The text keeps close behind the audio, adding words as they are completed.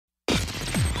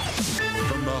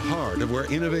heart of where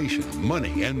innovation,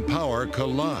 money, and power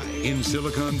collide in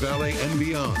Silicon Valley and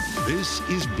beyond. This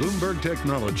is Bloomberg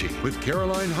Technology with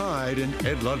Caroline Hyde and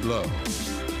Ed Ludlow.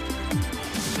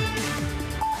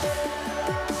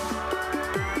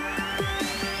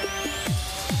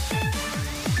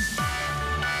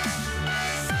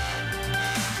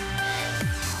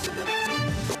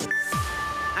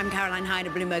 I'm Caroline Hyde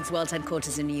at Bloomberg's World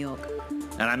Headquarters in New York.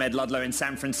 And I'm Ed Ludlow in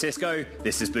San Francisco.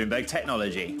 This is Bloomberg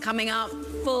Technology. Coming up,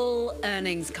 full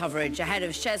earnings coverage ahead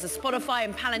of shares of Spotify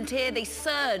and Palantir. They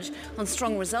surge on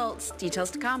strong results.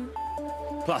 Details to come.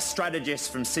 Plus, strategists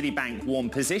from Citibank warn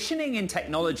positioning in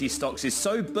technology stocks is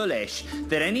so bullish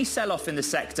that any sell-off in the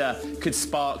sector could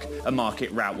spark a market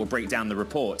rout. We'll break down the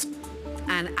report.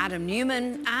 And Adam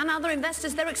Newman and other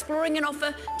investors, they're exploring an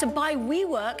offer to buy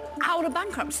WeWork out of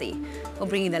bankruptcy. We'll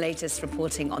bring you the latest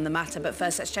reporting on the matter. But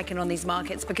first, let's check in on these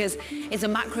markets because it's a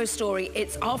macro story.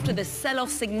 It's after the sell-off,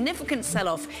 significant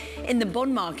sell-off in the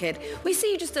bond market. We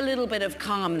see just a little bit of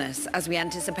calmness as we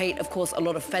anticipate, of course, a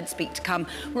lot of Fed speak to come.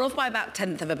 We're off by about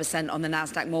 0.1% on the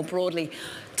Nasdaq more broadly.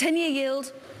 10-year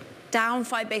yield down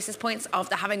 5 basis points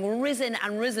after having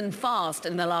risen fast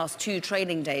in the last 2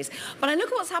 trading days. But I look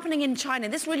at what's happening in China.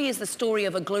 This really is the story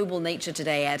of a global nature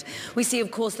today, Ed. We see,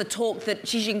 of course, the talk that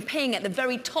Xi Jinping at the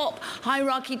very top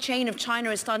hierarchy chain of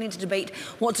China is starting to debate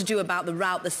what to do about the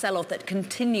rout, the sell-off that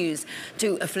continues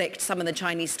to afflict some of the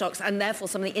Chinese stocks, and therefore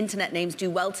some of the internet names do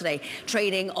well today.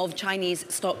 Trading of Chinese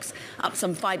stocks up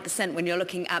some 5% when you're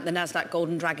looking at the Nasdaq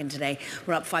Golden Dragon today.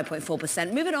 We're up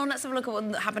 5.4%. Moving on, let's have a look at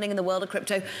what's happening in the world of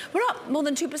crypto. We're up more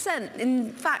than 2%.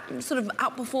 In fact, sort of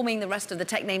outperforming the rest of the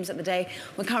tech names at the day.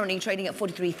 We're currently trading at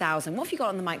 43,000. What have you got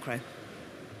on the micro?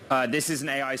 This is an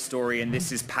AI story, and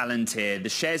this is Palantir. The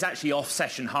shares actually off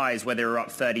session highs where they were up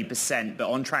 30%, but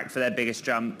on track for their biggest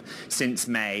jump since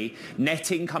May.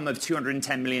 Net income of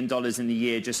 $210 million in the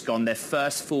year just gone, their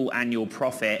first full annual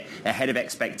profit ahead of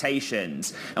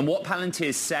expectations. And what Palantir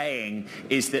is saying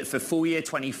is that for full year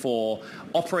 24,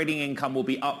 operating income will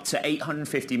be up to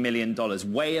 $850 million,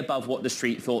 way above what the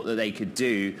street thought that they could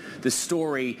do. The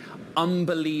story,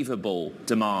 unbelievable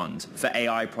demand for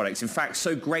AI products. In fact,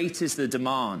 so great is the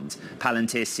demand,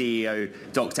 Palantir CEO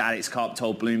Dr. Alex Karp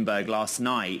told Bloomberg last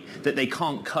night, that they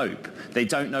can't cope. They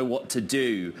don't know what to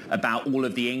do about all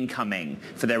of the incoming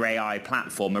for their AI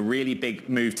platform. A really big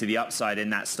move to the upside in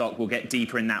that stock. We'll get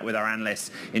deeper in that with our analysts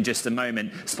in just a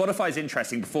moment. Spotify is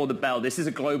interesting. Before the bell, this is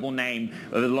a global name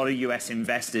of a lot of US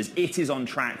investors. It is on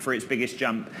track for its biggest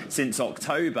jump since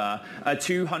October.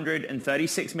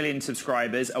 236 million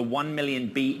subscribers, a 1 million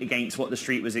beat against what the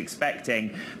street was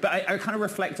expecting. But I kind of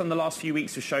reflect on the last few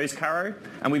weeks of shows, Caro,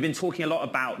 and we've been talking a lot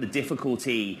about the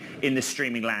difficulty in the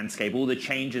streaming landscape, all the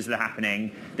changes that are happening.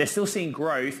 They're still seeing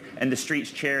growth and the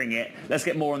street's cheering it. Let's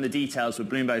get more on the details with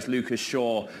Bloomberg's Lucas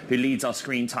Shaw, who leads our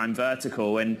screen time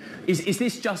vertical. And is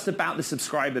this just about the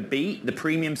subscriber beat, the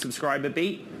premium subscriber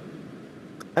beat?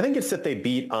 I think it's that they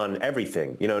beat on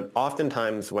everything. You know,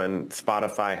 oftentimes when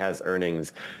Spotify has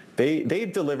earnings,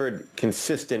 they've delivered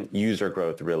consistent user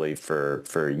growth really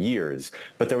for years.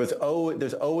 But there's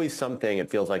always something, it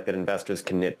feels like, that investors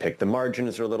can nitpick. The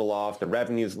margins are a little off, the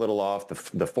revenue's a little off,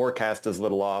 the forecast is a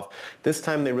little off. This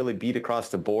time they really beat across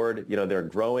the board. You know, they're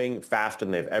growing faster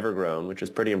than they've ever grown, which is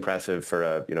pretty impressive for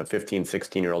a 15,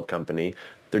 16-year-old company.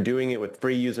 They're doing it with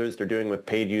free users, they're doing it with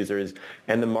paid users,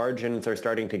 and the margins are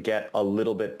starting to get a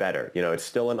little bit better. You know, it's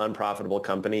still an unprofitable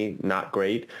company, not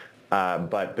great,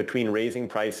 but between raising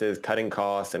prices, cutting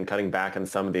costs, and cutting back on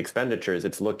some of the expenditures,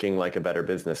 it's looking like a better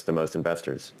business to most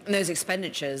investors. And those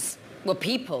expenditures were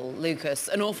people, Lucas,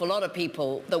 an awful lot of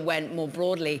people that went more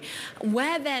broadly.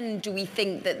 Where then do we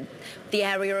think that the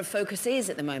area of focus is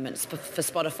at the moment for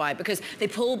Spotify? Because they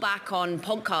pull back on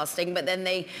podcasting, but then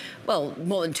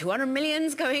more than 200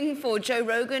 million's going for Joe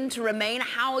Rogan to remain.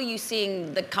 How are you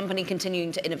seeing the company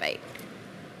continuing to innovate?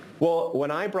 Well, when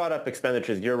I brought up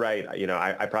expenditures, you're right. You know,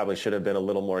 I probably should have been a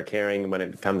little more caring when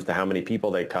it comes to how many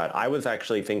people they cut. I was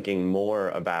actually thinking more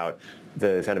about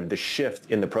the kind of the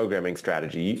shift in the programming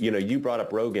strategy. You brought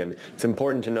up Rogan. It's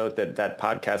important to note that that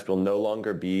podcast will no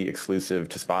longer be exclusive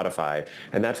to Spotify.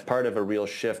 And that's part of a real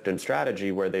shift in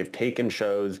strategy where they've taken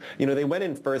shows. You know, they went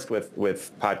in first with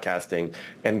podcasting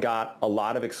and got a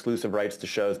lot of exclusive rights to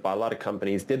shows by a lot of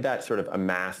companies, did that sort of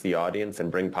amass the audience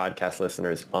and bring podcast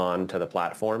listeners onto the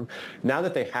platform. Now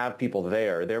that they have people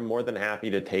there, they're more than happy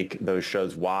to take those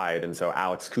shows wide. And so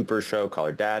Alex Cooper's show, Call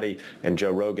Her Daddy, and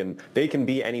Joe Rogan, they can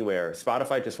be anywhere.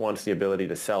 Spotify just wants the ability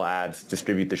to sell ads,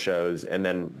 distribute the shows, and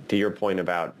then to your point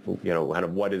about, kind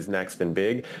of what is next and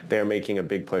big, they're making a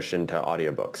big push into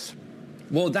audiobooks.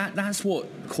 Well, that's what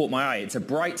caught my eye. It's a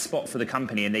bright spot for the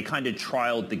company, and they kind of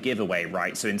trialed the giveaway,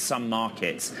 right? So in some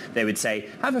markets, they would say,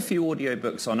 have a few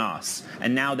audiobooks on us.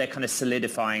 And now they're kind of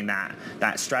solidifying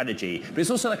that strategy. But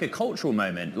it's also like a cultural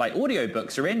moment. Like,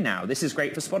 audiobooks are in now. This is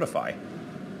great for Spotify.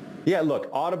 Yeah, look,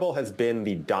 Audible has been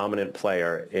the dominant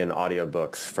player in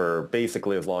audiobooks for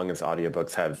basically as long as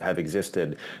audiobooks have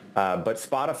existed. But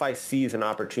Spotify sees an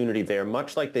opportunity there,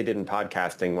 much like they did in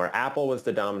podcasting, where Apple was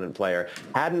the dominant player,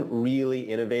 hadn't really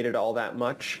innovated all that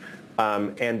much.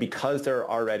 And because there are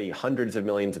already hundreds of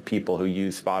millions of people who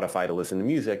use Spotify to listen to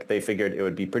music, they figured it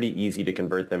would be pretty easy to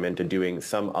convert them into doing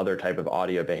some other type of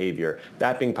audio behavior,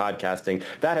 that being podcasting.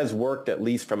 That has worked, at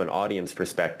least from an audience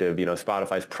perspective. You know,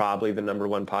 Spotify's probably the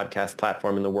 #1 podcast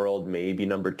platform in the world, maybe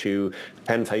 #2.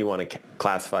 Depends how you want to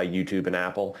classify YouTube and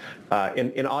Apple.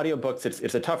 In audiobooks,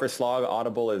 it's a tougher slog.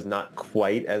 Audible is not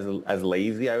quite as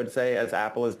lazy, I would say, as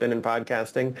Apple has been in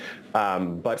podcasting.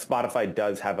 But Spotify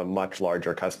does have a much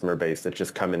larger customer base that's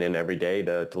just coming in every day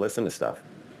to listen to stuff.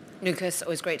 Lucas,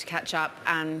 always great to catch up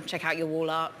and check out your wall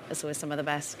art. It's always some of the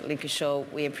best. Lucas Shaw,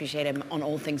 we appreciate him on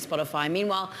all things Spotify.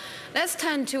 Meanwhile, let's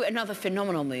turn to another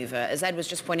phenomenal mover. As Ed was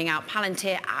just pointing out,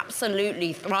 Palantir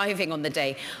absolutely thriving on the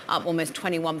day, up almost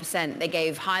 21%. They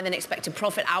gave higher than expected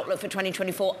profit outlook for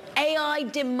 2024. AI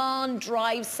demand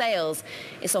drives sales.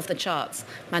 It's off the charts.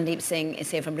 Mandeep Singh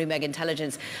is here from Bloomberg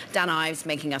Intelligence. Dan Ives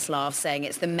making us laugh, saying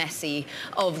it's the Messi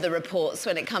of the reports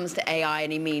when it comes to AI,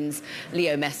 and he means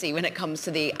Leo Messi when it comes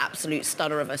to the absolute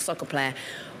stutter of a soccer player.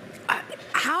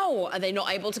 How are they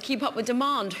not able to keep up with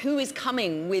demand? Who is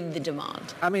coming with the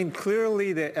demand? I mean,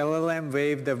 clearly the LLM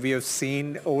wave that we have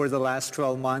seen over the last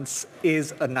 12 months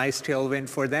is a nice tailwind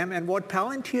for them. And what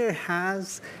Palantir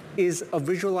has is a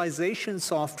visualization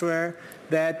software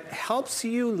that helps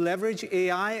you leverage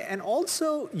AI and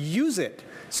also use it.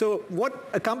 So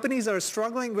what companies are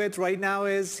struggling with right now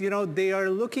is, they are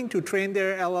looking to train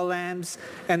their LLMs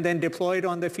and then deploy it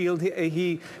on the field.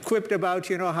 He quipped about,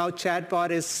 how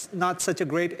chatbot is not such a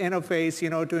great interface,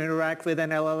 to interact with an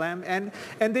LLM.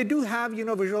 And they do have,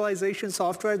 visualization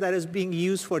software that is being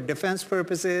used for defense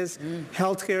purposes,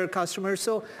 healthcare customers.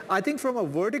 So I think from a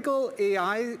vertical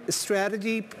AI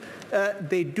strategy,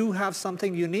 they do have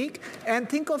something unique. And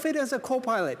think of it as a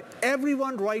co-pilot.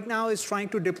 Everyone right now is trying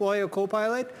to deploy a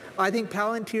co-pilot. I think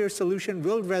Palantir's solution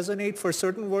will resonate for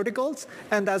certain verticals,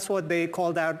 and that's what they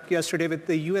called out yesterday with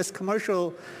the U.S.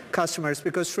 commercial customers,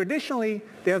 because traditionally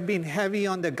they have been heavy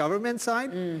on the government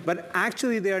side, but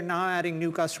actually they are now adding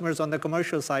new customers on the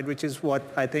commercial side, which is what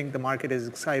I think the market is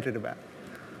excited about.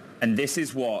 And this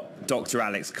is what Dr.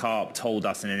 Alex Karp told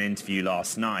us in an interview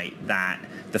last night, that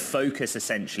the focus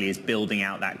essentially is building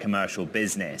out that commercial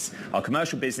business. Our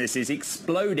commercial business is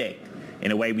exploding in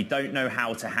a way we don't know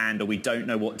how to handle. We don't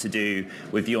know what to do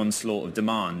with the onslaught of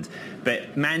demand.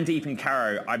 But Mandeep and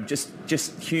Caro, I'm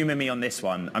just humor me on this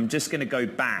one. I'm just going to go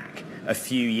back a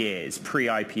few years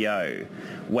pre-IPO,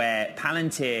 where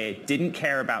Palantir didn't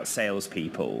care about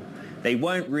salespeople. They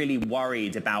weren't really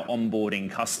worried about onboarding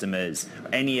customers,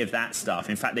 any of that stuff.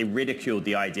 In fact, they ridiculed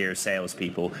the idea of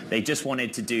salespeople. They just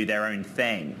wanted to do their own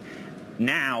thing.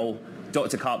 Now,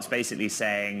 Dr. Karp's basically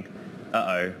saying,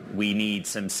 we need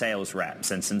some sales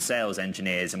reps and some sales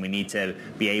engineers, and we need to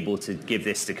be able to give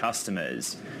this to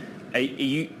customers. Are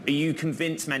you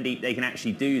convinced, Mandeep, they can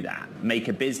actually do that, make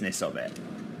a business of it?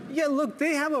 Yeah, look,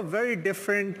 they have a very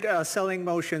different selling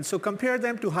motion. So compare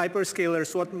them to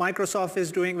hyperscalers, what Microsoft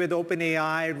is doing with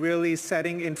OpenAI, really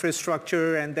setting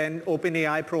infrastructure, and then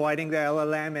OpenAI providing the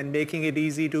LLM and making it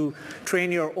easy to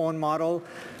train your own model.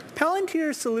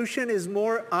 Palantir's solution is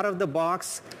more out of the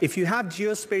box. If you have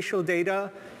geospatial data,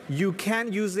 you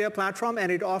can use their platform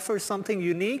and it offers something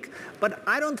unique, but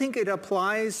I don't think it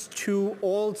applies to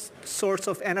all sorts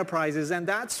of enterprises. And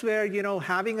that's where,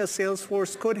 having a sales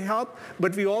force could help,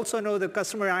 but we also know the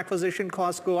customer acquisition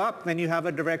costs go up when you have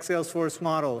a direct sales force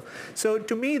model. So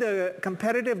to me, the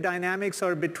competitive dynamics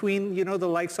are between, the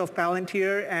likes of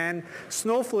Palantir and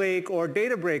Snowflake or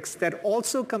Databricks that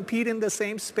also compete in the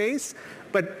same space,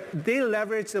 but they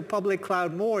leverage the public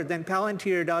cloud more than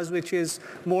Palantir does, which is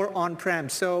more on-prem.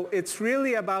 So it's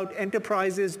really about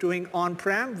enterprises doing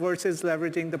on-prem versus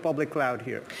leveraging the public cloud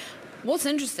here. What's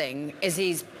interesting is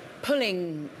he's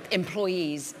pulling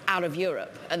employees out of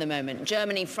Europe at the moment.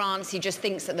 Germany, France, he just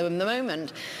thinks that at the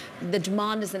moment the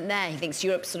demand isn't there. He thinks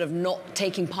Europe's sort of not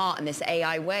taking part in this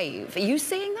AI wave. Are you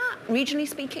seeing that, regionally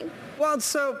speaking? Well,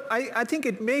 so I think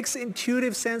it makes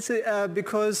intuitive sense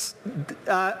because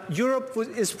Europe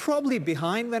is probably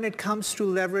behind when it comes to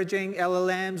leveraging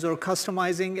LLMs or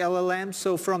customizing LLMs.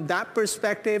 So from that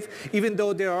perspective, even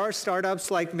though there are startups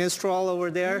like Mistral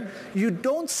over there, you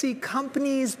don't see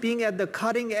companies being at the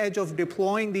cutting edge of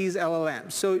deploying these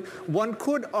LLMs. So one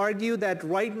could argue that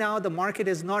right now the market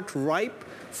is not ripe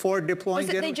for deploying.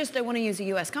 They just don't want to use a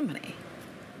U.S. company.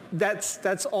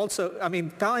 That's also, I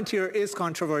mean, Palantir is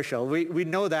controversial. We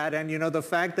know that, and the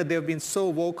fact that they've been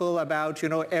so vocal about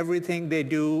everything they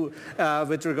do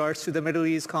with regards to the Middle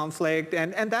East conflict,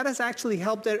 and that has actually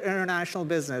helped their international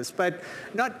business. But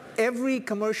not every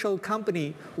commercial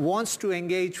company wants to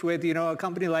engage with a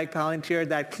company like Palantir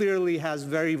that clearly has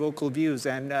very vocal views,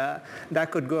 and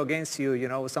that could go against you,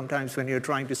 sometimes when you're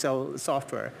trying to sell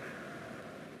software.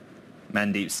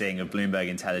 Mandeep Singh of Bloomberg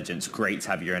Intelligence, great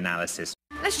to have your analysis.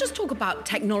 Let's just talk about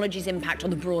technology's impact on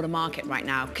the broader market right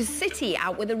now, because Citi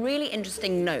out with a really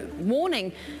interesting note,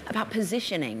 warning about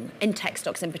positioning in tech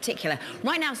stocks in particular,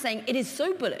 right now saying it is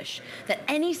so bullish that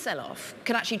any sell-off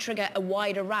could actually trigger a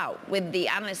wider rout, with the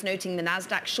analysts noting the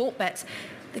Nasdaq short bets,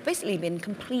 they've basically been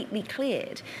completely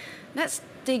cleared. Let's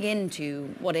dig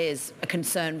into what is a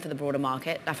concern for the broader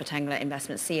market. Dafa Tengler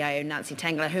Investment CIO Nancy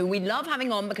Tengler, who we love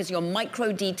having on because your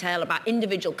micro detail about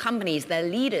individual companies, their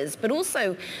leaders, but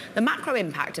also the macro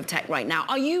impact of tech right now.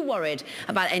 Are you worried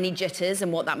about any jitters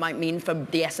and what that might mean for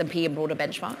the S&P and broader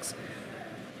benchmarks?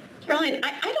 Caroline,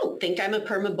 I don't think I'm a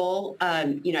perma bull.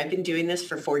 I've been doing this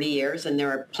for 40 years, and there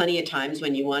are plenty of times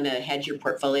when you want to hedge your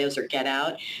portfolios or get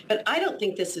out. But I don't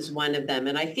think this is one of them.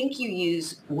 And I think you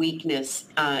use weakness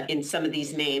in some of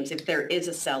these names if there is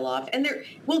a sell-off. And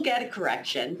we'll get a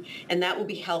correction, and that will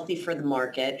be healthy for the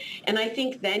market. And I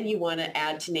think then you want to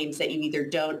add to names that you either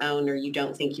don't own or you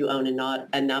don't think you own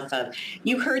enough of.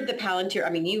 You heard the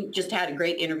Palantir. You just had a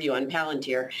great interview on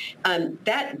Palantir.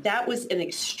 That was an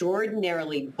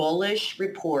extraordinarily bullish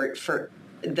report for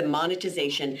the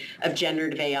monetization of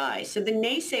generative AI. So the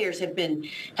naysayers have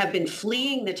been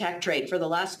fleeing the tech trade for the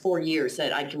last 4 years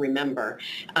that I can remember.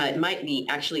 It might be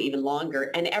actually even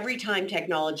longer. And every time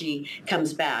technology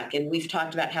comes back, and we've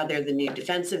talked about how they're the new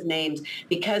defensive names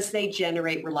because they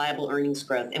generate reliable earnings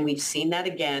growth. And we've seen that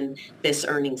again this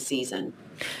earnings season.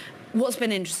 What's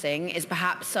been interesting is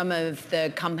perhaps some of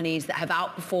the companies that have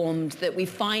outperformed, that we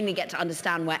finally get to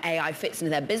understand where AI fits into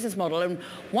their business model. And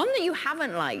one that you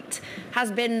haven't liked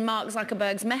has been Mark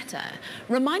Zuckerberg's Meta.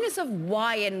 Remind us of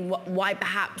why, and why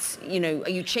perhaps, are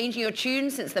you changing your tune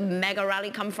since the mega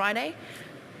rally come Friday?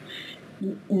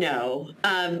 No.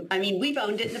 We've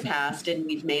owned it in the past, and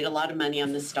we've made a lot of money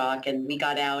on the stock, and we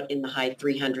got out in the high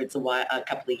 300s a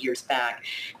couple of years back.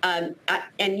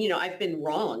 I've been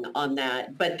wrong on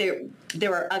that, but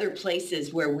there are other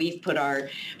places where we've put our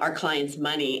clients'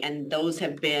 money, and those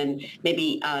have been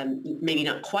maybe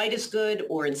not quite as good,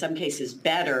 or in some cases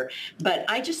better. But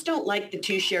I just don't like the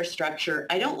two-share structure.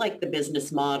 I don't like the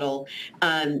business model.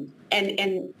 And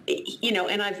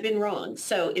I've been wrong.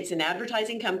 So it's an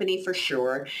advertising company for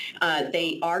sure.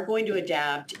 They are going to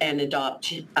adapt and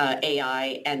adopt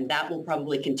AI, and that will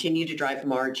probably continue to drive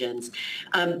margins.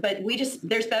 But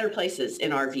there's better places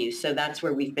in our view. So that's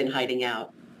where we've been hiding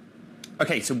out.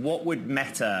 Okay, so what would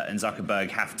Meta and Zuckerberg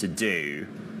have to do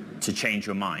to change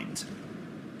your mind?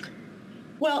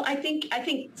 Well, I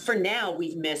think for now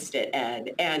we've missed it,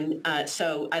 Ed. And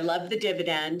so I love the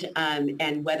dividend,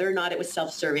 and whether or not it was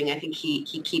self-serving, I think he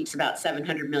keeps about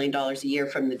 $700 million a year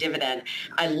from the dividend.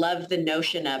 I love the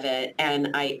notion of it,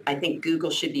 and I think Google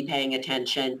should be paying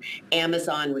attention.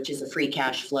 Amazon, which is a free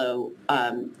cash flow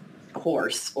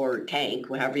horse or tank,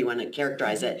 however you want to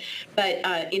characterize it. But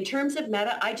in terms of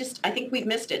Meta, I think we've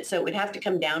missed it. So it would have to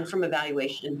come down from a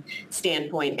valuation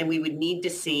standpoint, and we would need to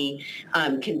see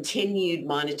continued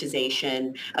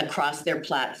monetization across their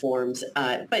platforms.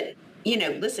 But,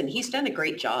 listen, he's done a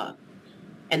great job,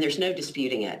 and there's no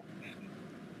disputing it.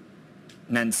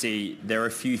 Nancy, there are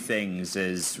a few things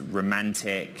as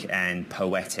romantic and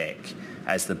poetic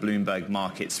as the Bloomberg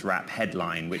Markets Wrap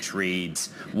headline, which reads,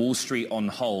 "Wall Street on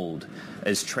hold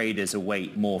as traders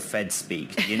await more Fed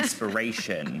speak." The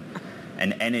inspiration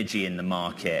and energy in the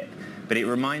market. But it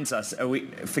reminds us,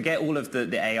 forget all of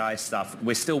the AI stuff,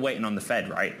 we're still waiting on the Fed,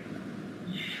 right?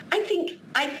 I think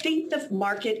I think the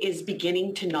market is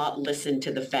beginning to not listen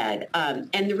to the Fed.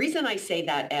 And the reason I say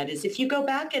that, Ed, is if you go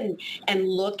back and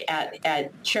look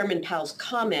at Chairman Powell's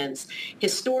comments,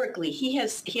 historically, he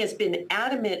has been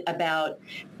adamant about,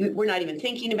 we're not even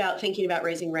thinking about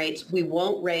raising rates. We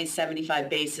won't raise 75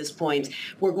 basis points.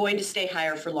 We're going to stay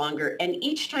higher for longer. And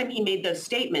each time he made those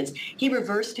statements, he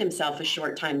reversed himself a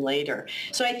short time later.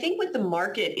 So I think what the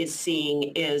market is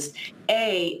seeing is,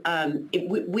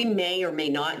 we may or may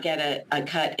not get a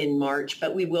cut in March,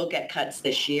 but we will get cuts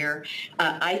this year.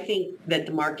 I think that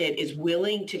the market is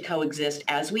willing to coexist,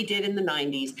 as we did in the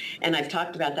 90s, and I've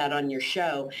talked about that on your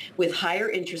show, with higher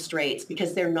interest rates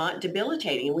because they're not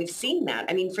debilitating. And we've seen that.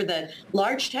 I mean, for the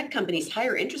large tech companies,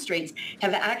 higher interest rates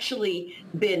have actually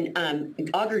been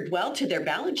augured well to their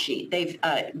balance sheet. They've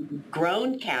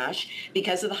grown cash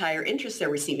because of the higher interest they're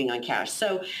receiving on cash.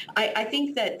 So I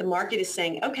think that the market is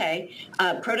saying, okay,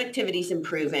 productivity is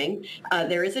improving.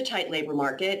 There is a tight labor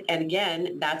market. And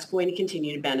again, that's going to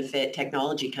continue to benefit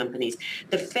technology companies.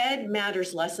 The Fed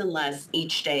matters less and less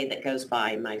each day that goes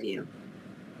by, in my view.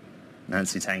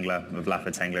 Nancy Tengler of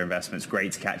Laffer Tengler Investments.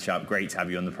 Great to catch up. Great to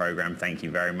have you on the program. Thank you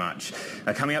very much.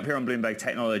 Coming up here on Bloomberg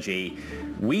Technology,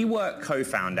 WeWork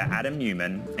co-founder Adam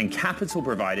Neumann and capital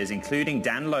providers, including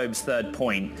Dan Loeb's Third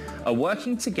Point, are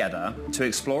working together to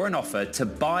explore an offer to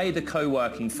buy the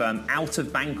co-working firm out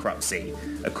of bankruptcy,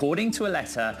 according to a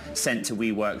letter sent to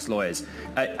WeWork's lawyers.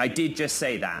 I did just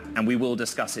say that, and we will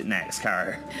discuss it next,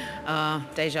 Caro.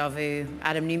 Deja vu.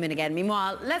 Adam Neumann again.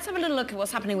 Meanwhile, let's have a little look at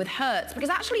what's happening with Hertz, because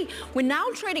actually we're now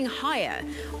trading higher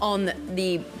on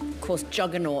the, of course,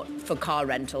 juggernaut for car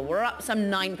rental. We're up some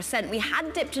 9%. We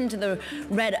had dipped into the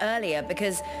red earlier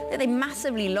because they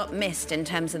massively missed in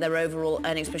terms of their overall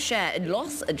earnings per share.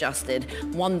 Loss adjusted,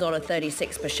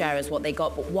 $1.36 per share is what they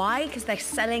got. But why? Because they're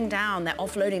selling down. They're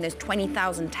offloading those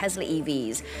 20,000 Tesla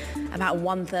EVs, about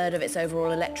 1/3 of its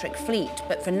overall electric fleet.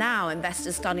 But for now,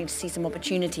 investors starting to see some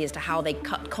opportunity as to how they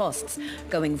cut costs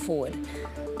going forward.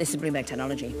 This is Bloomberg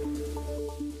Technology.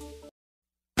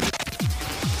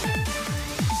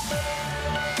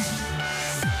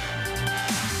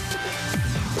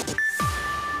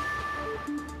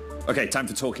 Okay, time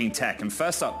for Talking Tech. And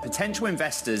first up, potential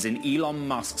investors in Elon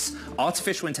Musk's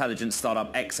artificial intelligence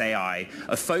startup xAI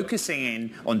are focusing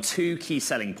in on two key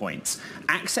selling points: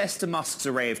 access to Musk's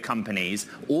array of companies,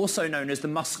 also known as the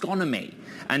Muskonomy,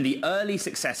 and the early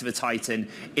success of a titan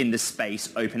in the space,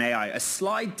 OpenAI. A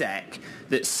slide deck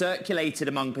that circulated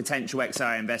among potential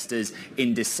xAI investors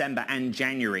in December and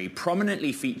January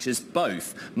prominently features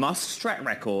both Musk's track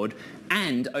record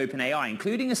and OpenAI,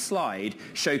 including a slide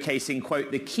showcasing,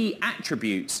 quote, the key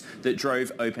attributes that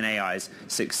drove OpenAI's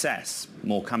success.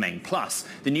 More coming. Plus,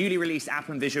 the newly released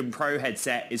Apple Vision Pro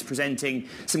headset is presenting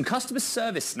some customer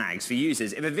service snags for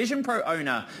users. If a Vision Pro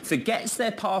owner forgets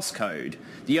their passcode,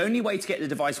 the only way to get the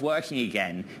device working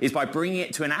again is by bringing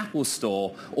it to an Apple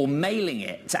store or mailing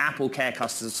it to Apple Care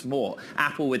customer support.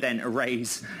 Apple would then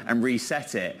erase and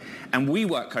reset it. And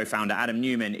WeWork co-founder Adam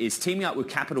Neumann is teaming up with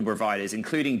capital providers,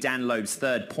 including Dan Loeb's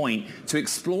Third Point, to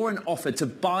explore an offer to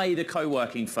buy the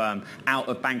co-working firm out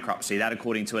of bankruptcy. That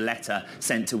according to a letter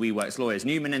sent to WeWork's lawyers.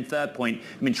 Neumann and Third Point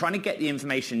have been trying to get the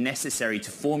information necessary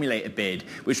to formulate a bid,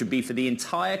 which would be for the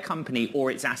entire company or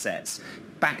its assets,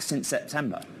 back since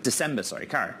December,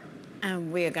 Karen.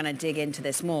 And we are going to dig into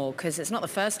this more because it's not the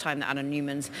first time that Adam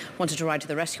Neumann's wanted to ride to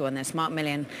the rescue on this. Mark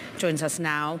Millian joins us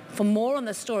now for more on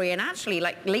the story. And actually,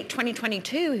 like late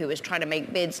 2022, he was trying to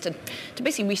make bids to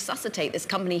basically resuscitate this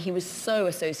company he was so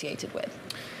associated with.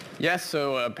 Yes,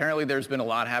 so apparently there's been a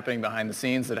lot happening behind the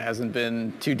scenes that hasn't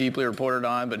been too deeply reported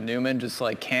on, but Neumann just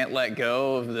can't let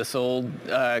go of this old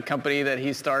company that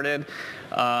he started.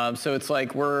 So it's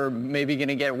like we're maybe going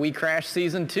to get We Crash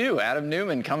Season 2, Adam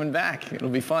Neumann coming back. It'll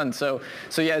be fun. So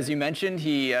yeah, as you mentioned,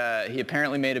 he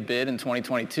apparently made a bid in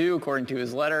 2022, according to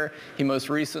his letter. He most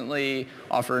recently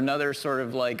offered another sort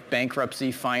of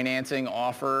bankruptcy financing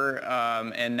offer,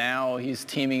 and now he's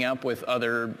teaming up with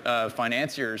other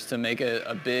financiers to make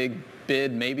a big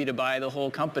bid, maybe to buy the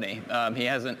whole company. He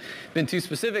hasn't been too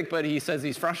specific, but he says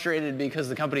he's frustrated because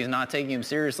the company's not taking him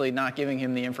seriously, not giving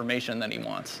him the information that he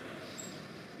wants.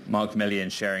 Mark Millian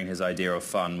sharing his idea of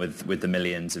fun with the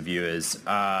millions of viewers.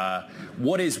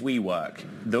 What is WeWork?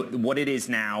 What it is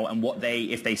now, and what they,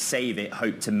 if they save it,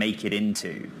 hope to make it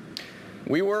into?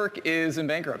 WeWork is in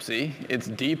bankruptcy. It's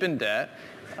deep in debt.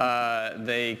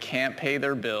 They can't pay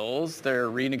their bills. They're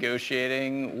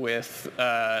renegotiating with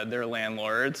their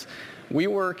landlords.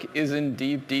 WeWork is in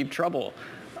deep, deep trouble.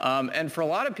 And for a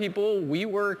lot of people,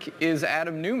 WeWork is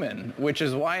Adam Neumann, which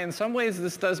is why in some ways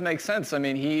this does make sense. I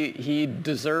mean, he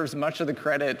deserves much of the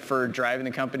credit for driving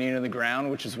the company into the ground,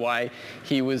 which is why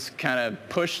he was kind of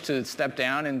pushed to step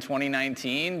down in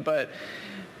 2019. But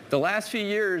the last few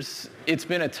years, it's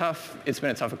been a tough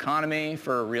economy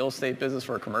for a real estate business,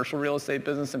 for a commercial real estate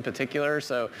business in particular.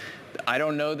 So I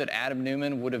don't know that Adam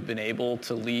Neumann would have been able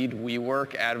to lead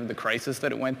WeWork out of the crisis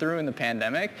that it went through in the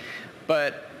pandemic.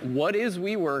 But what is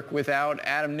WeWork without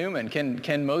Adam Neumann?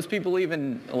 Can most people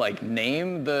even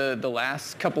name the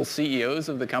last couple CEOs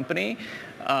of the company?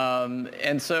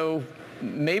 And so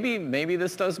maybe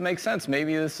this does make sense.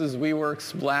 Maybe this is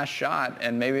WeWork's last shot,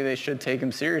 and maybe they should take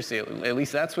him seriously. At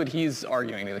least that's what he's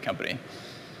arguing to the company.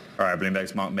 All right,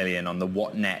 Bloomberg's Mark Millian on the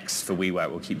what next for WeWork.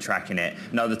 We'll keep tracking it.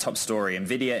 Another top story,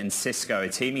 NVIDIA and Cisco are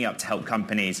teaming up to help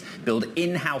companies build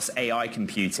in-house AI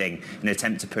computing in an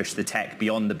attempt to push the tech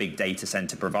beyond the big data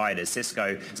center providers.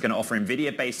 Cisco is going to offer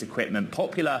NVIDIA-based equipment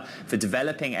popular for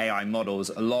developing AI models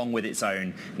along with its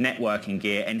own networking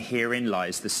gear. And herein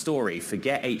lies the story.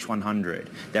 Forget H100.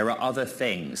 There are other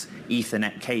things,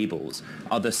 Ethernet cables,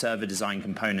 other server design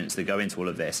components that go into all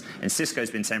of this. And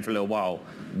Cisco's been saying for a little while,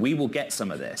 we will get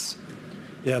some of this.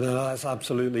 Yeah, no, that's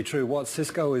absolutely true. What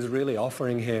Cisco is really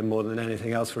offering here more than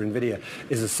anything else for NVIDIA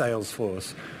is a sales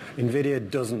force. NVIDIA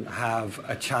doesn't have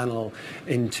a channel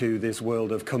into this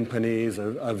world of companies,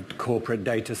 of corporate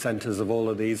data centers, of all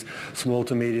of these small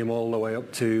to medium all the way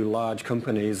up to large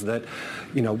companies that,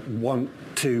 want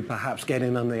to perhaps get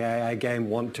in on the AI game,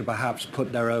 want to perhaps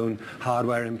put their own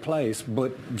hardware in place,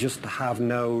 but just have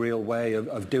no real way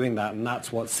of doing that. And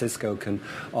that's what Cisco can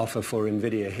offer for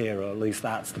NVIDIA here, or at least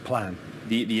that's the plan.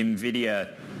 The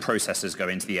NVIDIA processors go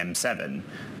into the M7,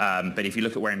 but if you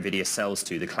look at where NVIDIA sells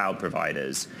to, the cloud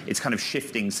providers, it's kind of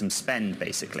shifting some spend,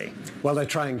 basically. Well, they're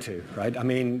trying to, right? I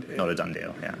mean... Not a done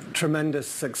deal, yeah. Tremendous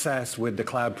success with the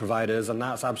cloud providers, and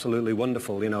that's absolutely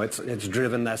wonderful. It's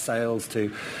driven their sales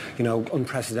to,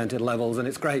 unprecedented levels, and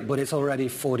it's great, but it's already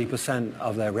 40%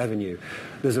 of their revenue.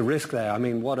 There's a risk there. I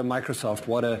mean, what are Microsoft,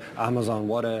 what are Amazon,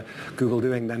 what are Google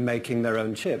doing? They're making their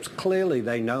own chips. Clearly,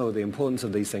 they know the importance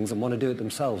of these things and want to do it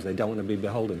themselves. They don't want to be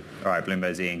beholden. All right,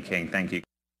 Bloomberg's Ian King, thank you.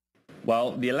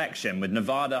 Well, the election, with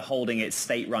Nevada holding its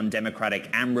state-run Democratic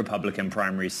and Republican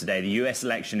primaries today, the U.S.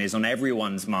 election is on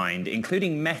everyone's mind,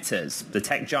 including Meta's. The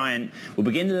tech giant will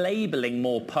begin labeling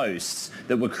more posts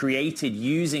that were created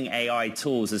using AI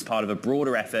tools as part of a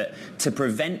broader effort to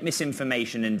prevent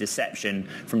misinformation and deception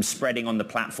from spreading on the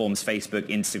platforms Facebook,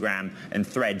 Instagram, and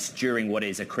Threads during what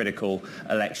is a critical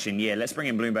election year. Let's bring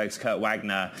in Bloomberg's Kurt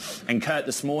Wagner. And Kurt,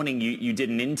 this morning you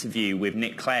did an interview with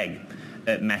Nick Clegg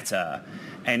at Meta.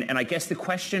 And I guess the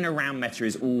question around Meta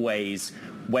is always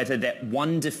whether that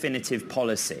one definitive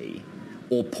policy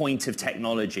or point of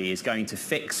technology is going to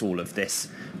fix all of this,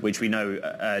 which we know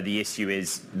the issue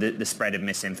is the spread of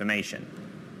misinformation.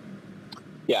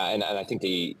 Yeah, and I think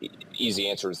the easy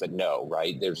answer is that no,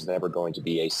 right? There's never going to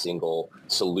be a single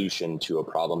solution to a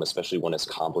problem, especially when it's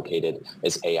complicated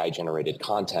as AI-generated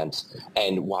content.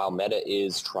 And while Meta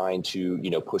is trying to,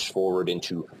 push forward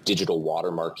into digital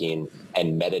watermarking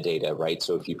and metadata, right?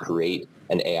 So if you create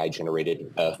an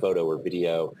AI-generated photo or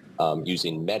video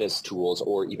using Meta's tools,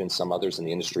 or even some others in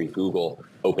the industry, Google,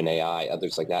 OpenAI,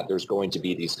 others like that, there's going to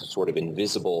be these sort of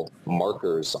invisible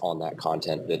markers on that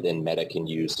content that then Meta can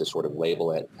use to sort of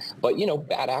label it. But,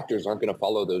 bad actors aren't going to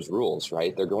follow those rules,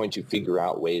 right? They're going to figure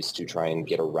out ways to try and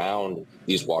get around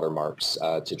these watermarks,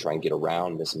 to try and get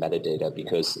around this metadata,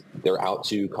 because they're out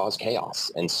to cause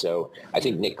chaos. And so I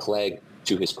think Nick Clegg,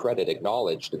 to his credit,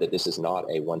 acknowledged that this is not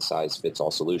a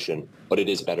one-size-fits-all solution, but it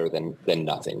is better than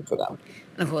nothing for them.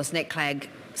 And of course, Nick Clegg,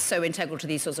 so integral to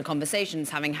these sorts of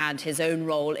conversations, having had his own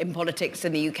role in politics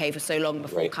in the UK for so long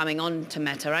before coming on to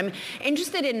Meta. I'm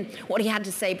interested in what he had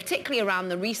to say, particularly around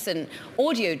the recent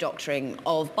audio doctoring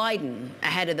of Biden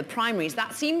ahead of the primaries.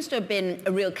 That seems to have been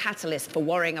a real catalyst for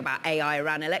worrying about AI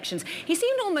around elections. He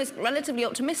seemed almost relatively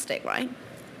optimistic, right?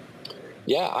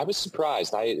 Yeah, I was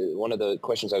surprised. One of the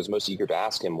questions I was most eager to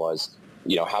ask him was,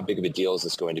 how big of a deal is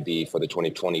this going to be for the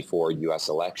 2024 U.S.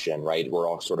 election, right? We're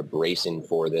all sort of bracing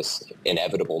for this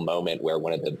inevitable moment where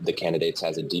one of the candidates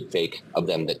has a deep fake of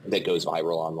them that goes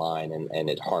viral online and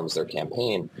it harms their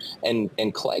campaign.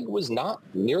 And Clegg was not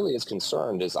nearly as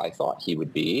concerned as I thought he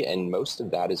would be. And most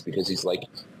of that is because he's like,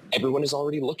 everyone is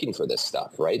already looking for this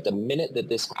stuff, right? The minute that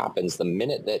this happens, the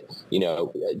minute that,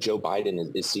 Joe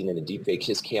Biden is seen in a deepfake,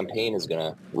 his campaign is going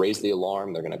to raise the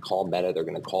alarm. They're going to call Meta. They're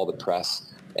going to call the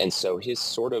press. And so his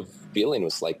sort of feeling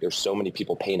was like there's so many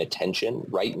people paying attention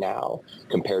right now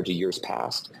compared to years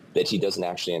past that he doesn't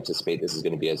actually anticipate this is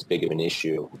going to be as big of an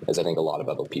issue as I think a lot of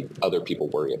other people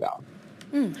worry about.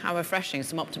 How refreshing,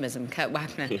 some optimism. Kurt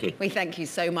Wagner, we thank you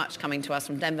so much coming to us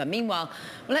from Denver. Meanwhile,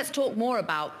 let's talk more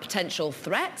about potential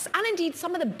threats and indeed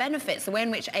some of the benefits, the way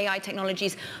in which AI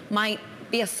technologies might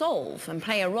be a solve and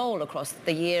play a role across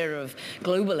the year of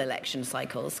global election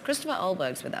cycles. Christopher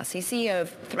Ahlberg's with us. He's CEO of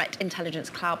threat intelligence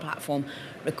cloud platform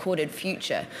Recorded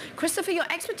Future. Christopher, your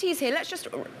expertise here, let's just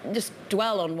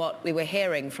dwell on what we were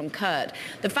hearing from Kurt.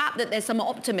 The fact that there's some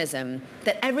optimism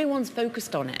that everyone's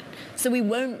focused on it. So we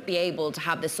won't be able to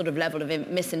have this sort of level of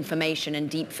misinformation and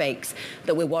deep fakes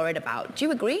that we're worried about. Do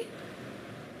you agree?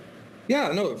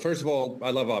 Yeah, no, first of all, I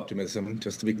love optimism,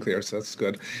 just to be clear, so that's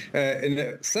good.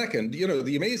 And second,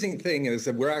 the amazing thing is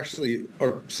that we're actually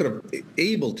are sort of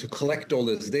able to collect all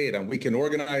this data, and we can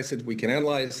organize it, we can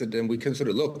analyze it, and we can sort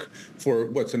of look for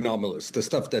what's anomalous, the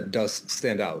stuff that does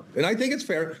stand out. And I think it's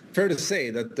fair to say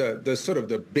that the sort of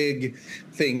the big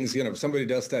things, if somebody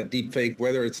does that deep fake,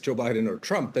 whether it's Joe Biden or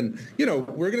Trump, and,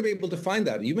 we're going to be able to find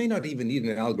that. You may not even need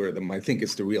an algorithm, I think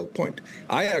is the real point.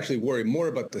 I actually worry more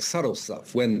about the subtle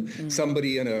stuff when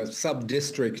somebody in a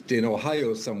sub-district in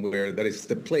Ohio somewhere that is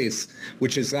the place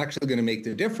which is actually going to make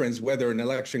the difference whether an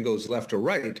election goes left or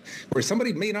right, where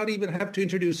somebody may not even have to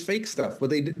introduce fake stuff, but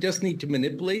they just need to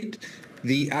manipulate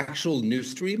the actual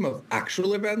news stream of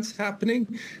actual events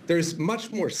happening. There's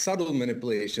much more subtle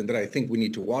manipulation that I think we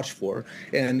need to watch for.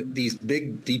 And these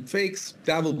big deep fakes,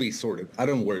 that will be sorted. I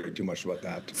don't worry too much about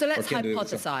that. So let's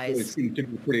hypothesize. It seems to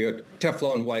be pretty good,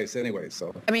 Teflon-wise anyway.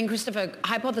 So I mean, Christopher,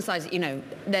 hypothesize,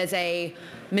 there's a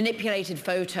manipulated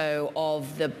photo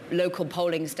of the local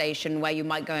polling station where you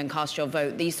might go and cast your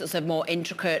vote. These sorts of more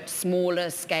intricate,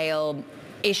 smaller scale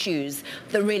issues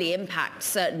that really impact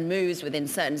certain moves within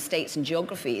certain states and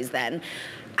geographies then.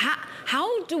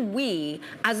 How do we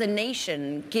as a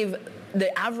nation give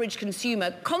the average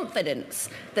consumer confidence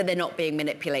that they're not being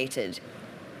manipulated?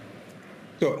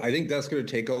 So I think that's going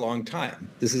to take a long time.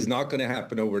 This is not going to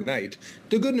happen overnight.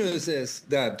 The good news is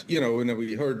that, when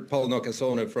we heard Paul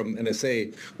Nakasone from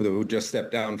NSA, who just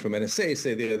stepped down from NSA,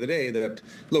 say the other day that,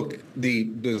 look,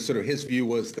 the sort of his view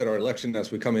was that our election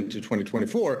as we come into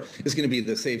 2024 is going to be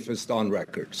the safest on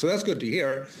record. So that's good to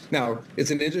hear. Now, it's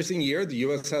an interesting year. The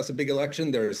U.S. has a big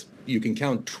election. You can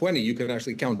count 20, you can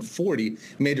actually count 40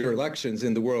 major elections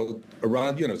in the world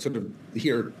around, sort of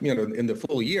here, in the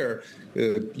full year.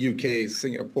 UK,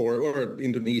 Singapore, or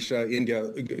Indonesia, India,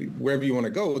 wherever you want to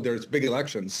go, there's big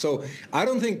elections. So I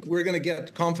don't think we're going to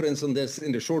get confidence on this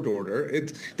in the short order.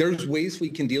 There's ways we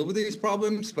can deal with these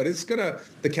problems, but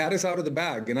the cat is out of the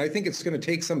bag. And I think it's going to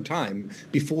take some time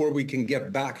before we can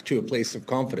get back to a place of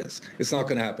confidence. It's not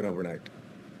going to happen overnight.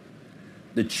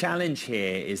 The challenge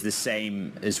here is the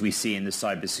same as we see in the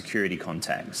cybersecurity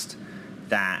context,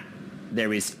 that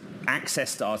there is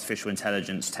access to artificial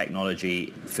intelligence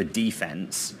technology for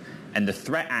defense, and the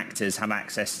threat actors have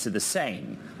access to the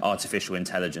same artificial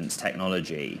intelligence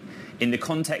technology. In the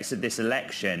context of this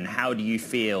election, how do you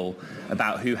feel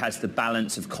about who has the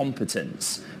balance of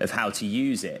competence of how to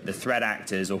use it? The threat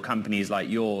actors or companies like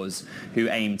yours who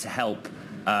aim to help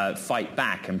fight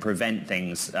back and prevent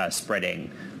things spreading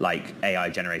like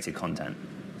AI-generated content?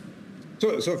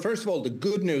 So first of all, the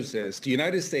good news is the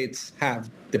United States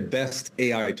have the best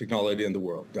AI technology in the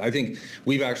world. I think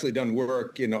we've actually done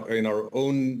work in our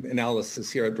own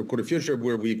analysis here at Recorded Future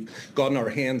where we've gotten our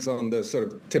hands on the sort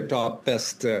of tip-top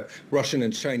best Russian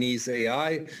and Chinese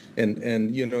AI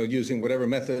and using whatever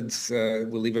methods,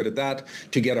 we'll leave it at that,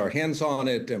 to get our hands on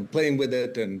it and playing with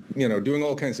it and, doing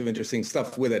all kinds of interesting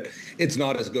stuff with it. It's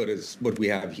not as good as what we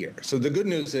have here. So the good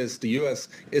news is the U.S.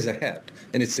 is ahead,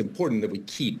 and it's important that we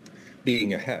keep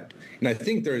being ahead. And I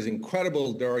think there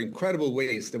are incredible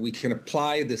ways that we can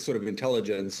apply this sort of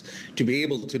intelligence to be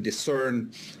able to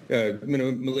discern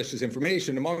malicious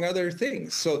information, among other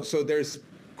things. So there's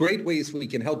great ways we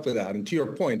can help with that. And to your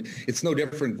point, it's no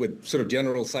different with sort of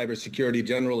general cybersecurity,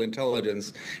 general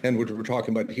intelligence, and what we're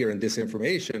talking about here in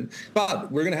disinformation.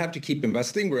 But we're going to have to keep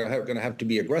investing. We're going to have to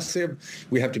be aggressive.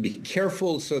 We have to be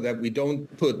careful so that we don't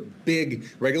put big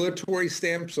regulatory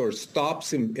stamps or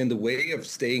stops in the way of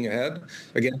staying ahead.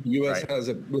 Again, the U.S. has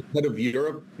a head of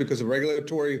Europe because of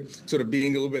regulatory sort of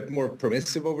being a little bit more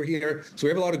permissive over here. So we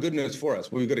have a lot of good news for us,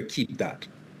 but we've got to keep that.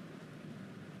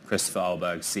 Christopher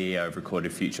Ahlberg, CEO of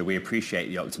Recorded Future. We appreciate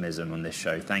the optimism on this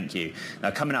show. Thank you. Now,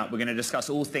 coming up, we're going to discuss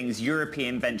all things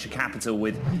European venture capital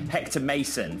with Hector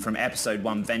Mason from Episode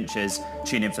 1 Ventures.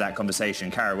 Tune in for that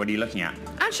conversation. Kara, what are you looking at?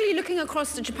 Actually, looking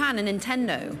across to Japan and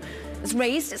Nintendo. has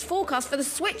raised its forecast for the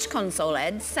Switch console,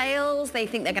 Ed. Sales, they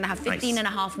think they're going to have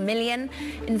 15.5 million.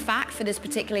 In fact, for this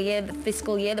particular year, the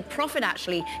fiscal year, the profit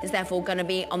actually is therefore going to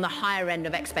be on the higher end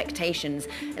of expectations.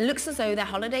 It looks as though their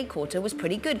holiday quarter was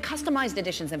pretty good. Customized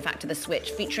editions, in fact, to the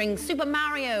Switch, featuring Super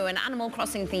Mario and Animal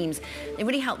Crossing themes. They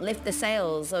really helped lift the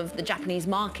sales of the Japanese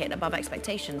market above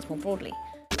expectations more broadly.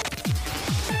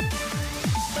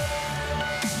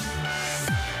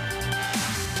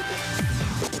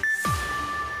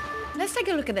 Let's take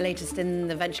a look at the latest in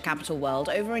the venture capital world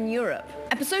over in Europe.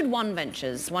 Episode 1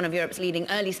 Ventures, one of Europe's leading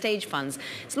early stage funds,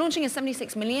 is launching a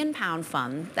 £76 million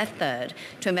fund, their third,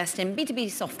 to invest in B2B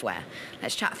software.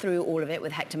 Let's chat through all of it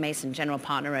with Hector Mason, general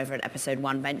partner over at Episode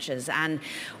 1 Ventures. And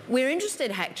we're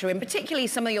interested, Hector, in particularly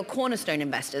some of your cornerstone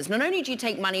investors. Not only do you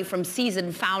take money from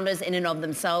seasoned founders in and of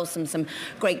themselves, some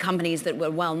great companies that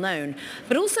were well known,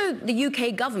 but also the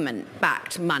UK government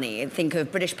backed money. Think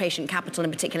of British Patient Capital,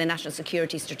 in particular National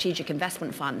Security Strategic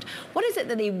Investment Fund. What is it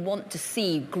that they want to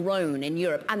see grown in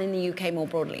Europe and in the UK more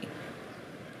broadly?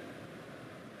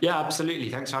 Yeah, absolutely.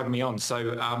 Thanks for having me on.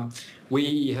 So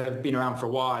we have been around for a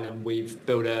while and we've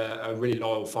built a really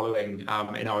loyal following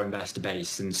in our investor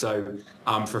base. And so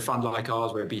for a fund like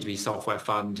ours, we're a B2B software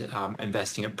fund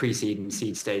investing at pre-seed and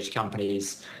seed stage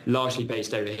companies, largely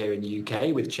based over here in the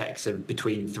UK with checks of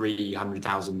between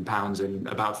 £300,000 and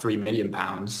about £3 million.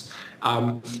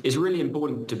 It's really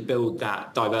important to build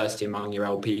that diversity among your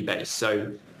LP base.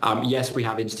 So yes, we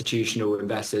have institutional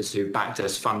investors who've backed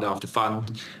us fund after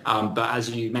fund, but as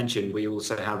you mentioned, we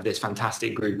also have this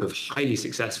fantastic group of highly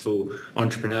successful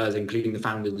entrepreneurs, including the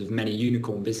founders of many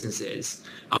unicorn businesses,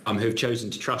 who've chosen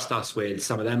to trust us with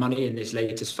some of their money in this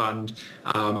latest fund.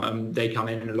 They come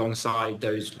in alongside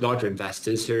those larger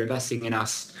investors who are investing in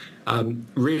us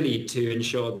really to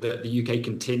ensure that the UK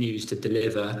continues to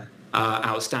deliver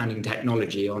outstanding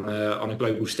technology on a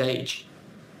global stage.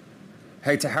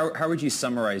 Hector, how would you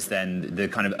summarize then the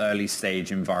kind of early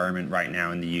stage environment right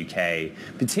now in the UK?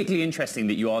 Particularly interesting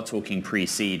that you are talking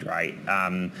pre-seed, right?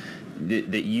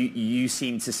 That you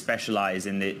seem to specialize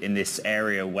in this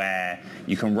area where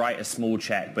you can write a small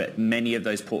check, but many of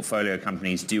those portfolio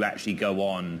companies do actually go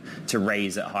on to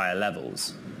raise at higher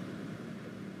levels.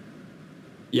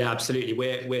 Yeah, absolutely.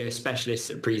 We're specialists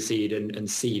at pre-seed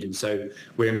and seed, and so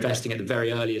we're investing at the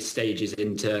very earliest stages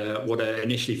into what are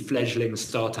initially fledgling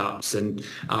startups, and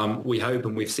we hope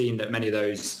and we've seen that many of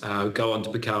those go on to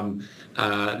become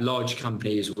large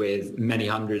companies with many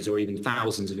hundreds or even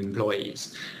thousands of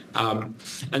employees. And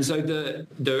so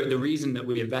the reason that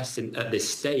we invest at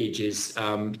this stage is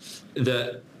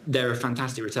that there are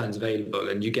fantastic returns available,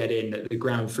 and you get in at the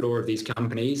ground floor of these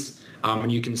companies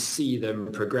and you can see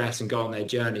them progress and go on their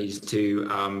journeys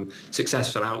to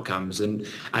successful outcomes. And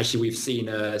actually we've seen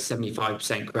a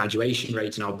 75% graduation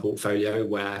rate in our portfolio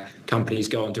where companies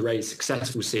go on to raise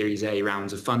successful Series A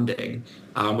rounds of funding,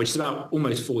 which is about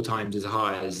almost 4 times as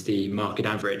high as the market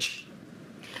average.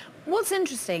 What's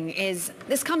interesting is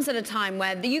this comes at a time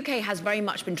where the UK has very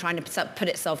much been trying to put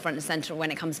itself front and center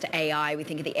when it comes to AI. We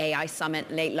think of the AI summit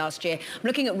late last year. I'm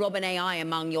looking at Robin AI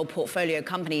among your portfolio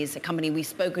companies, a company we've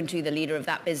spoken to, the leader of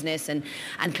that business, and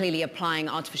clearly applying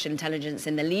artificial intelligence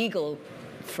in the legal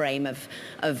frame of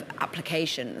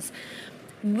applications.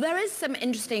 There is some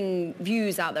interesting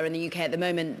views out there in the UK at the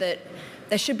moment that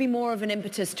there should be more of an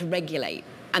impetus to regulate,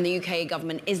 and the UK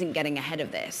government isn't getting ahead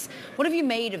of this. What have you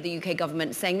made of the UK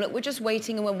government saying, look, we're just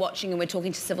waiting and we're watching and we're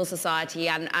talking to civil society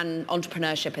and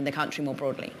entrepreneurship in the country more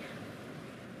broadly?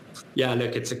 Yeah,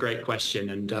 look, it's a great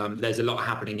question, and there's a lot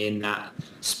happening in that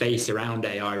space around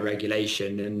AI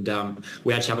regulation, and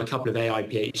we actually have a couple of AI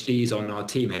PhDs on our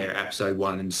team here at Episode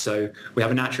 1, and so we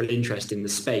have a natural interest in the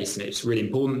space, and it's really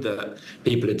important that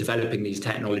people are developing these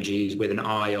technologies with an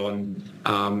eye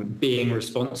on being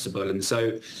responsible. And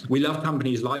so we love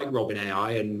companies like Robin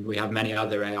AI, and we have many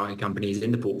other AI companies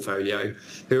in the portfolio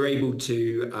who are able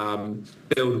to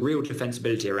build real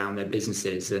defensibility around their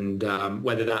businesses, and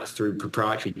whether that's through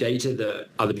proprietary data that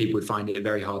other people would find it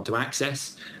very hard to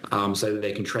access, so that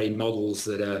they can train models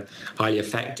that are highly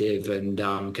effective and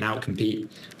can outcompete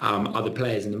other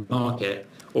players in the market,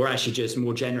 or actually just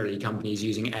more generally companies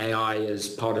using AI as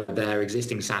part of their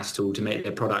existing SaaS tool to make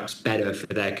their products better for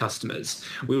their customers.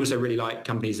 We also really like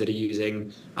companies that are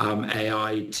using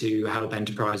AI to help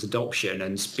enterprise adoption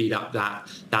and speed up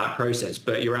that process.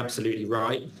 But you're absolutely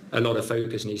right. A lot of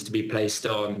focus needs to be placed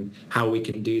on how we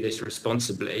can do this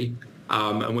responsibly.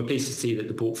 And we're pleased to see that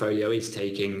the portfolio is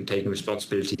taking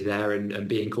responsibility there and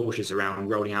being cautious around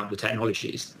rolling out the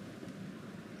technologies.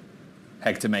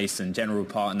 Hector Mason, General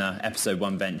Partner, Episode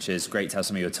 1 Ventures. Great to have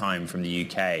some of your time from the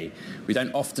UK. We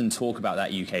don't often talk about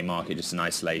that UK market just in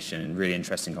isolation. Really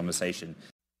interesting conversation.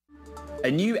 A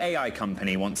new AI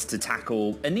company wants to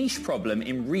tackle a niche problem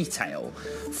in retail,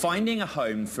 finding a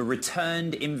home for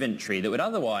returned inventory that would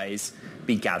otherwise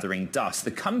be gathering dust.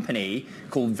 The company,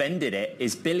 called Vended It,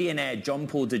 is billionaire John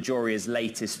Paul DeJoria's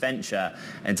latest venture,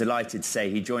 and delighted to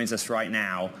say he joins us right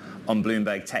now on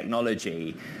Bloomberg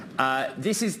Technology.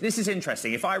 This is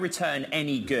interesting. If I return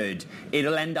any good,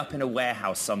 it'll end up in a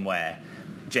warehouse somewhere,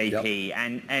 JP,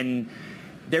 yep. and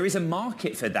there is a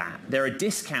market for that. There are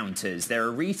discounters, there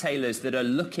are retailers that are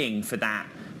looking for that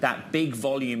big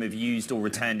volume of used or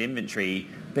returned inventory,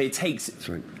 but it takes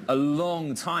a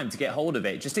long time to get hold of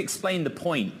it. Just explain the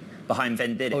point behind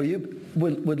Vended It. Oh, you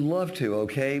would love to,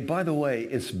 okay? By the way,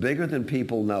 it's bigger than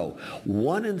people know.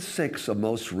 1 in 6 of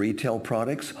most retail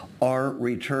products are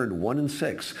returned, 1 in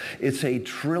 6. It's a $1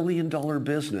 trillion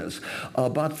business.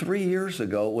 About 3 years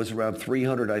ago, it was around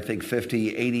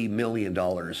 $80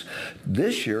 million.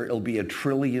 This year, it'll be $1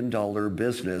 trillion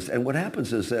business. And what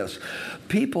happens is this.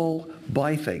 People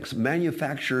buy things.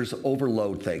 Manufacturers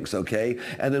overload things, okay?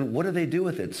 And then what do they do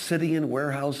with it? Sitting in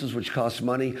warehouses, which costs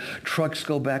money. Trucks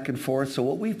go back and forth. So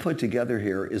what we've put together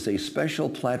here is a special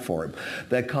platform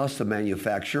that costs the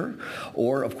manufacturer,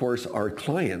 or of course our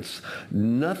clients,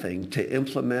 nothing to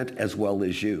implement as well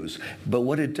as use. But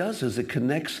what it does is it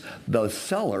connects the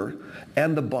seller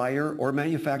and the buyer or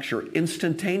manufacturer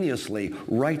instantaneously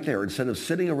right there, instead of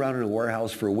sitting around in a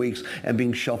warehouse for weeks and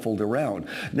being shuffled around.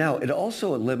 Now, it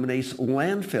also eliminates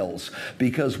landfills,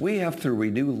 because we have through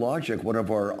Renew Logic, one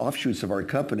of our offshoots of our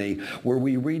company, where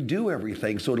we redo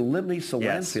everything. So it eliminates the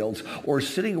landfills or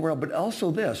sitting around. But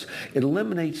also this, it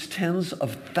eliminates tens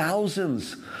of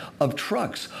thousands of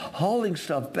trucks hauling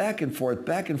stuff back and forth,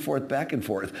 back and forth, back and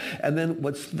forth. And then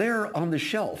what's there on the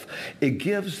shelf, it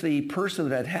gives the person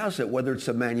that has it, whether it's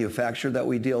a manufacturer that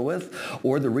we deal with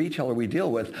or the retailer we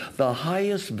deal with, the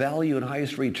highest value and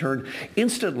highest return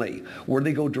instantly, where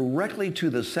they go directly to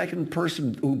the second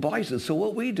person who buys it. So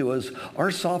what we do is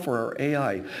our software, our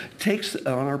AI, takes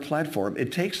on our platform,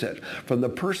 it takes it from the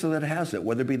person that has it,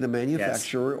 whether it be the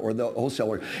manufacturer or the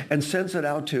wholesaler, and sends it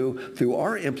out to, through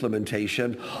our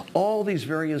implementation, all these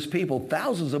various people,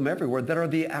 thousands of them everywhere, that are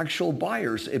the actual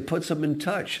buyers. It puts them in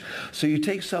touch. So you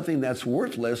take something that's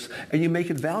worthless and you make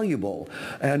it valuable.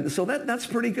 And so that's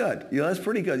pretty good. You know, that's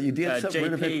pretty good. You get something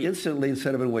rid of it instantly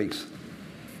instead of in weeks.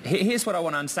 Here's what I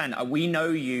want to understand. We know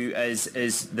you as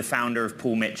the founder of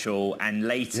Paul Mitchell, and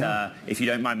later, if you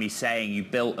don't mind me saying, you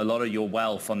built a lot of your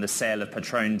wealth on the sale of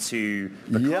Patron to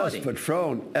Bacardi. Yes,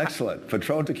 Patron. Excellent.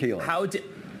 Patron tequila.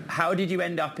 How did you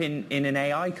end up in an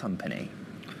AI company?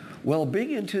 Well, being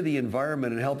into the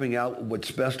environment and helping out what's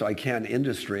best I can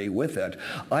industry with it,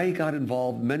 I got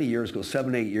involved many years ago,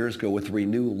 7, 8 years ago, with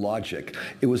Renew Logic.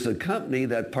 It was a company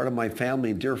that part of my family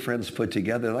and dear friends put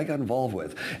together that I got involved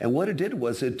with. And what it did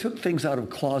was it took things out of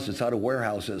closets, out of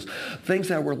warehouses, things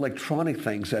that were electronic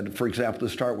things that, for example, to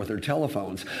start with their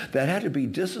telephones, that had to be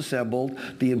disassembled,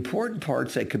 the important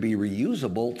parts that could be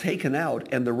reusable, taken out,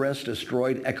 and the rest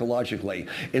destroyed ecologically,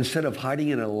 instead of hiding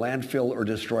in a landfill or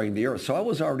destroying the earth. So I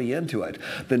was already into it.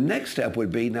 The next step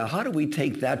would be, now how do we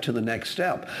take that to the next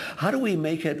step? How do we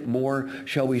make it more,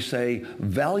 shall we say,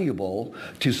 valuable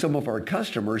to some of our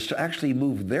customers to actually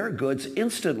move their goods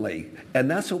instantly?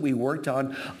 And that's what we worked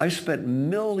on. I spent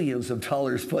millions of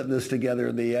dollars putting this together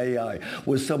in the AI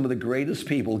with some of the greatest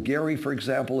people. Gary, for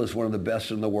example, is one of the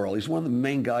best in the world. He's one of the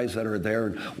main guys that are there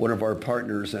and one of our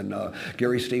partners. And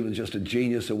Gary Stevens, just a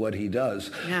genius at what he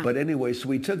does. Yeah. But anyway, so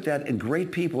we took that and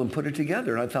great people and put it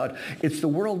together. And I thought, it's the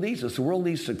world needs us. The world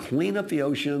needs to clean up the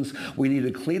oceans. We need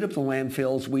to clean up the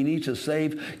landfills. We need to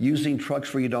save using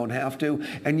trucks where you don't have to,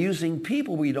 and using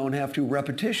people where you don't have to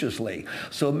repetitiously.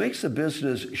 So it makes the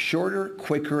business shorter,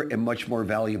 quicker, and much more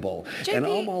valuable. JP, and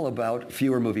I'm all about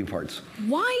fewer moving parts.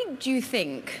 Why do you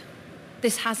think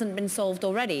this hasn't been solved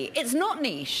already? It's not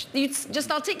niche. You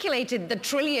just articulated the $1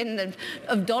 trillion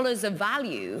of dollars of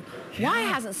value. Yeah. Why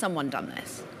hasn't someone done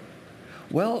this?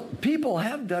 Well, people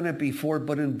have done it before,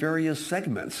 but in various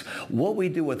segments. What we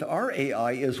do with our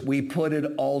AI is we put it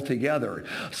all together.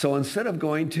 So instead of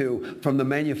going from the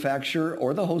manufacturer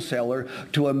or the wholesaler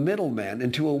to a middleman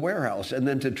into a warehouse, and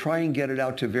then to try and get it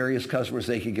out to various customers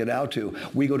they can get out to,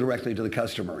 we go directly to the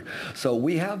customer. So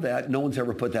we have that. No one's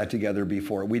ever put that together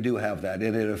before. We do have that,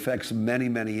 and it affects many,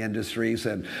 many industries.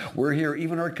 And we're here,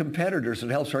 even our competitors, it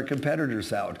helps our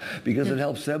competitors out because it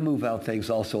helps them move out things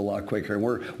also a lot quicker. And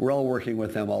we're all working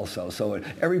with them also. So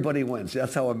everybody wins.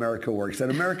 That's how America works.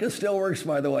 And America still works,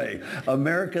 by the way.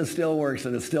 America still works,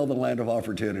 and it's still the land of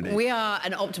opportunity. We are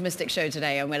an optimistic show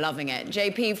today, and we're loving it.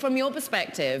 JP, from your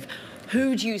perspective,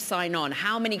 who do you sign on?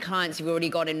 How many clients have you already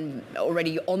got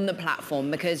already on the platform,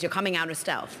 because you're coming out of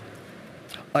stealth?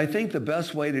 I think the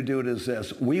best way to do it is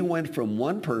this. We went from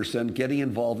one person getting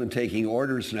involved in taking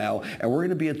orders now, and we're going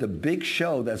to be at the big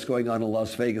show that's going on in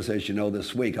Las Vegas, as you know,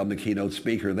 this week. I'm the keynote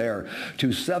speaker there,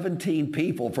 to 17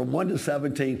 people, from 1 to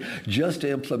 17, just to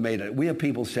implement it. We have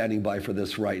people standing by for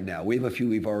this right now. We have a few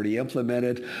we've already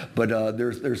implemented, but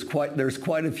there's quite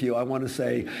a few. I want to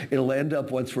say it'll end up,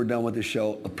 once we're done with the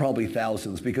show, probably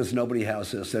thousands, because nobody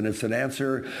has this. And it's an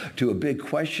answer to a big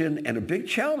question and a big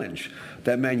challenge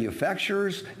that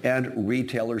manufacturers and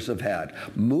retailers have had.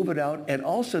 Move it out, and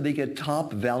also they get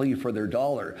top value for their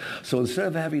dollar. So instead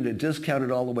of having to discount it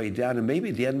all the way down and maybe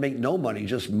at the end make no money,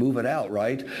 just move it out,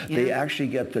 right? Yeah. They actually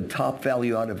get the top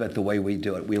value out of it the way we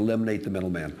do it. We eliminate the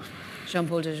middleman.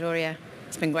 Jean-Paul DeJoria,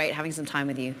 it's been great having some time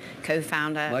with you,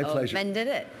 co-founder of Vended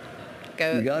It.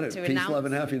 You got it. Peace, love,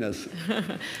 and happiness.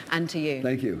 And to you.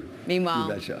 Thank you. Meanwhile,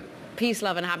 you betcha. Peace,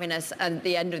 love, and happiness at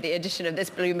the end of the edition of this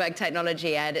Bloomberg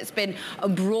Technology Ed. It's been a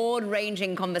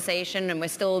broad-ranging conversation, and we're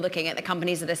still looking at the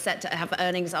companies that are set to have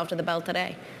earnings after the bell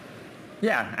today.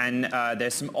 Yeah, and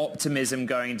there's some optimism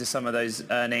going into some of those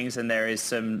earnings, and there is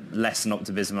some less than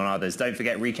optimism on others. Don't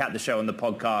forget, recap the show on the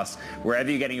podcast. Wherever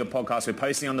you're getting your podcast, we're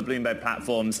posting on the Bloomberg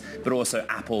platforms, but also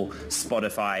Apple,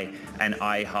 Spotify, and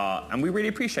iHeart. And we really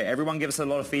appreciate it. Everyone give us a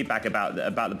lot of feedback about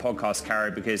the podcast,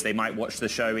 Caro, because they might watch the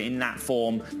show in that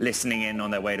form, listening in on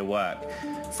their way to work.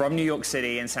 From New York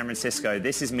City and San Francisco,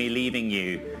 this is me leaving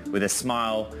you with a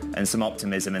smile and some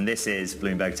optimism, and this is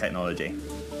Bloomberg Technology.